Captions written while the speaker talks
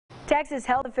Texas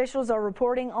health officials are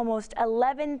reporting almost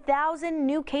 11,000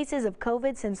 new cases of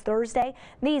COVID since Thursday.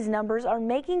 These numbers are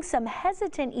making some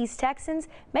hesitant East Texans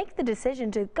make the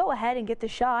decision to go ahead and get the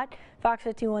shot. Fox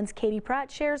 51's Katie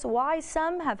Pratt shares why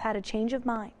some have had a change of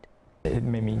mind. It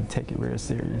made me take it real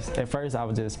serious. At first I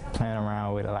was just playing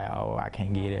around with it like, oh, I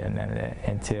can't get it and none of that,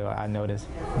 until I noticed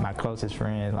my closest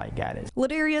friend got it.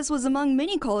 Ladarius was among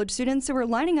many college students who were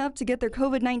lining up to get their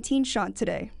COVID-19 shot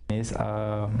today. It's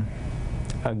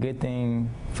a good thing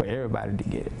for everybody to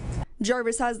get it.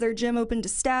 Jarvis has their gym open to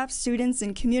staff, students,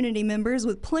 and community members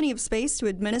with plenty of space to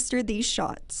administer these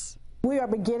shots. We are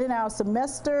beginning our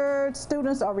semester.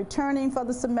 Students are returning for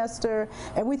the semester,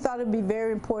 and we thought it would be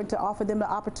very important to offer them the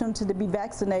opportunity to be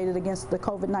vaccinated against the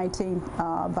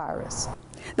COVID-19 virus.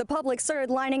 The public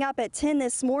started lining up at 10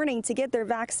 this morning to get their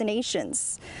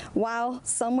vaccinations. While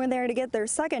some were there to get their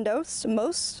second dose,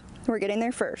 most were getting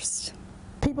their first.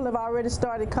 People have already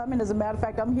started coming. As a matter of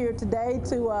fact, I'm here today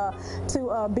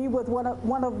to be with one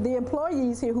of the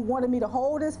employees here who wanted me to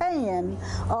hold his hand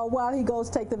while he goes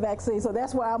take the vaccine. So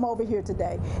that's why I'm over here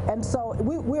today. And so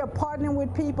we are partnering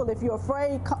with people. If you're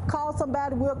afraid, call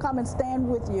somebody. We'll come and stand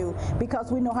with you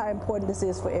because we know how important this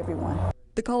is for everyone.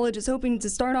 The college is hoping to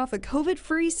start off a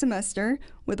COVID-free semester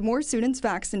with more students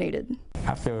vaccinated.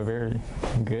 I feel very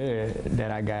good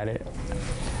that I got it.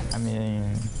 I mean,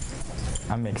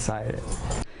 I'm excited.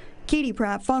 Katie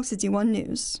Pratt, Fox 51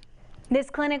 News. This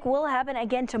clinic will happen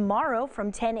again tomorrow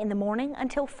from 10 in the morning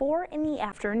until 4 in the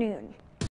afternoon.